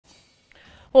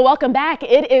Well, welcome back.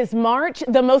 It is March,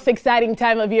 the most exciting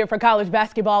time of year for college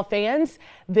basketball fans.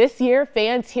 This year,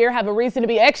 fans here have a reason to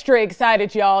be extra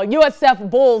excited, y'all. USF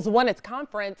Bulls won its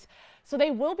conference, so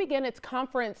they will begin its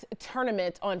conference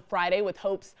tournament on Friday with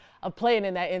hopes of playing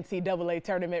in that NCAA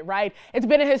tournament, right? It's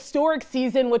been a historic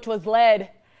season, which was led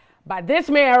by this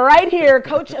man right here,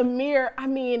 Coach Amir.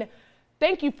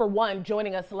 Thank you for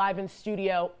joining us live in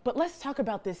studio, but let's talk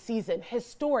about this season.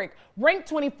 Historic, ranked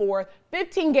 24th,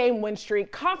 15-game win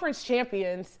streak, conference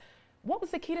champions. What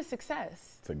was the key to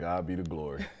success? To God be the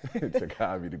glory. To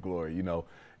God be the glory. You know,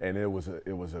 and it was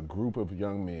a group of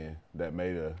young men that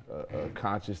made a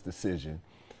conscious decision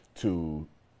to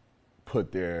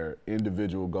put their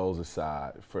individual goals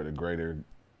aside for the greater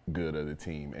good of the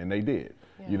team, and they did.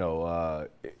 Yeah. You know,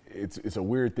 it's a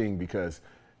weird thing because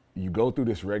you go through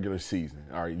this regular season.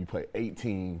 All right, you play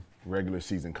 18 regular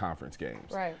season conference games.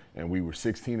 Right. And we were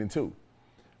 16-2.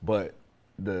 But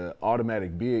the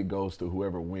automatic bid goes to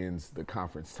whoever wins the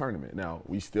conference tournament. Now,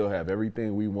 we still have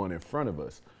everything we want in front of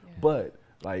us. Yeah. But,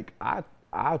 like,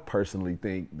 I personally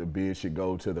think the bid should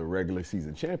go to the regular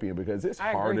season champion because it's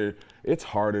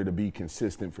harder to be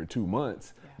consistent for 2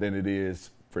 months than it is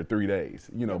for 3 days,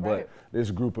 you know. Right. But this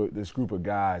group of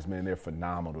guys, man, they're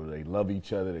phenomenal. They love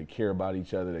each other, they care about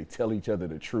each other, they tell each other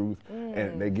the truth,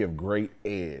 and they give great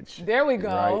edge. There we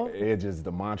go. Right? Edge is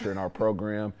the mantra in our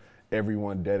program.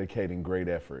 Everyone dedicating great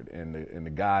effort, and the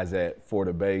guys at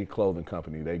Florida Bay Clothing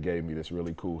Company, they gave me this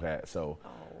really cool hat. So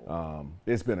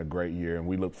it's been a great year, and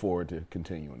we look forward to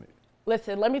continuing it.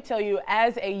 Listen, let me tell you,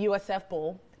 as a USF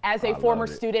Bull, as a former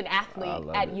student athlete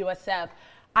at USF,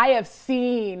 I have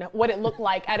seen what it looked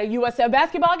like at a USF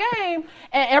basketball game,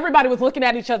 and everybody was looking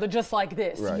at each other just like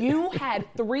this. Right. You had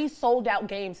 3 sold-out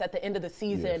games at the end of the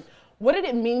season. Yes. What did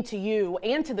it mean to you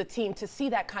and to the team to see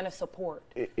that kind of support?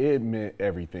 It meant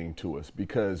everything to us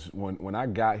because when I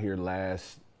got here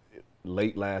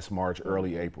late last March,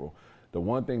 early April, the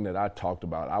one thing that I talked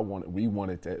about, we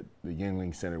wanted the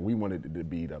Yuengling Center, we wanted it to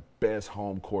be the best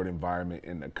home court environment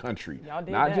in the country. Y'all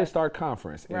did Not that. just our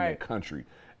conference, in the country.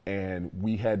 And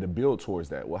we had to build towards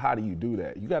that. Well, how do you do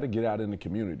that? You got to get out in the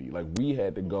community. Like, we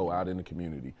had to go out in the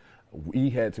community.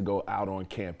 We had to go out on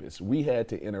campus. We had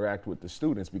to interact with the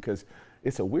students because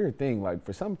it's a weird thing. Like,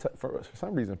 for some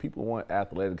reason, people want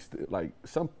athletics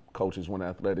some coaches want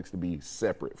athletics to be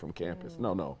separate from campus.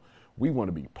 No. We want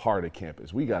to be part of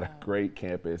campus. We got a great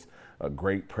campus, a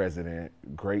great president,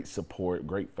 great support,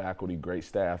 great faculty, great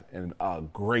staff, and a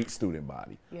great student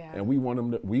body. Yeah. And we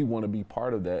want to be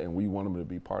part of that, and we want them to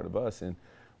be part of us, and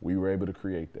we were able to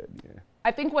create that. Yeah.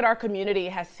 I think what our community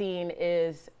has seen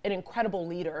is an incredible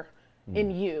leader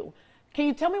in you. Can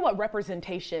you tell me what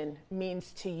representation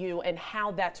means to you and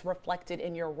how that's reflected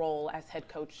in your role as head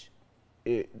coach?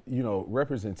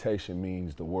 Representation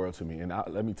means the world to me, and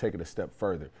let me take it a step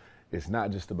further. It's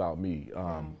not just about me.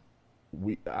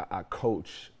 I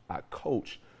coach,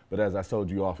 but as I told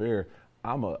you off air,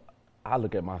 I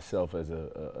look at myself as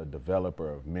a developer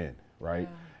of men, right?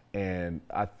 Yeah. And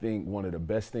I think one of the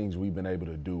best things we've been able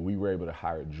to do, we were able to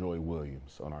hire Joy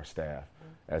Williams on our staff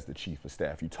as the chief of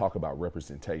staff. You talk about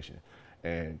representation.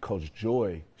 And Coach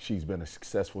Joy, she's been a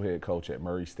successful head coach at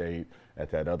Murray State, at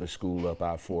that other school up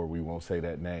I-4. We won't say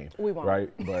that name. We won't.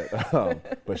 Right?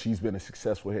 But she's been a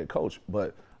successful head coach.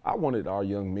 But I wanted our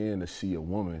young men to see a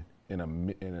woman in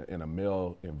a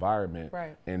male environment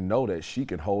and know that she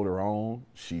can hold her own.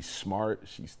 She's smart,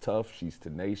 she's tough, she's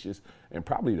tenacious, and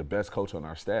probably the best coach on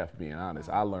our staff, being honest.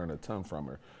 I learned a ton from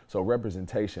her. So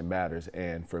representation matters.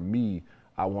 And for me,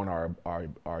 I want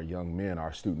our young men,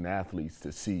 our student athletes,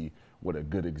 to see what a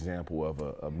good example of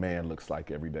a man looks like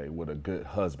every day, what a good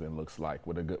husband looks like,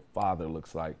 what a good father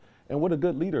looks like, and what a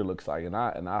good leader looks like. And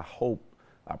I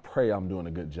pray I'm doing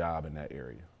a good job in that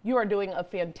area. You are doing a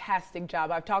fantastic job.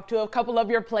 I've talked to a couple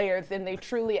of your players, and they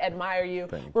truly admire you.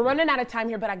 We're running out of time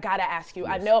here, but I got to ask you.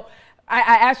 Yes. I know I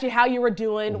asked you how you were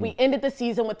doing. We ended the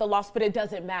season with the loss, but it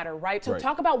doesn't matter, right? So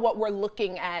talk about what we're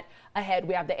looking at ahead.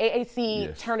 We have the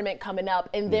AAC tournament coming up,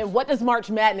 and then what does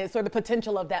March Madness or the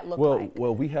potential of that look like?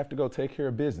 Well, we have to go take care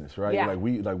of business, right? Yeah.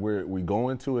 We go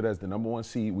into it as the number 1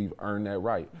 seed. We've earned that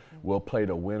right. We'll play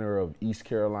the winner of East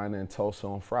Carolina and Tulsa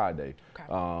on Friday.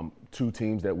 Okay. 2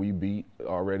 teams that we beat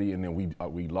already, and then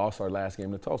we lost our last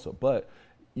game to Tulsa. But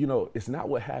it's not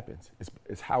what happens.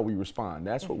 It's how we respond.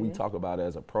 That's what we talk about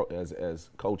as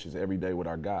coaches every day with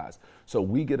our guys. So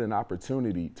we get an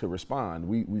opportunity to respond.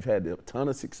 We've had a ton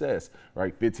of success,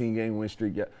 right? 15-game win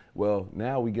streak. Well,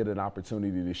 now we get an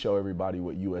opportunity to show everybody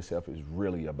what USF is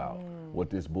really about, what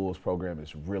this Bulls program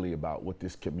is really about, what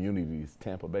this community, this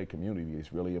Tampa Bay community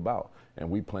is really about. And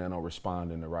we plan on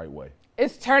responding the right way.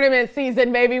 It's tournament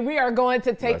season, baby. We are going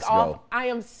to take Let's off. go. I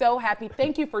am so happy.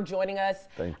 Thank you for joining us.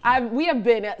 Thank you. We have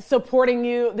been supporting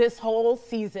you this whole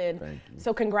season. Thank you.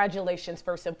 So congratulations,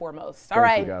 first and foremost.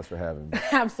 Thank you guys for having me.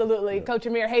 Absolutely. Yeah. Coach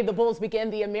Amir, hey, the Bulls begin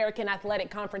the American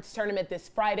Athletic Conference tournament this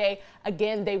Friday.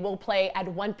 Again, they will play at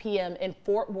 1 p.m. in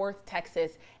Fort Worth,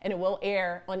 Texas, and it will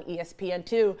air on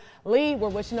ESPN2. Lee, we're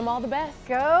wishing them all the best.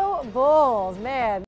 Go Bulls, man.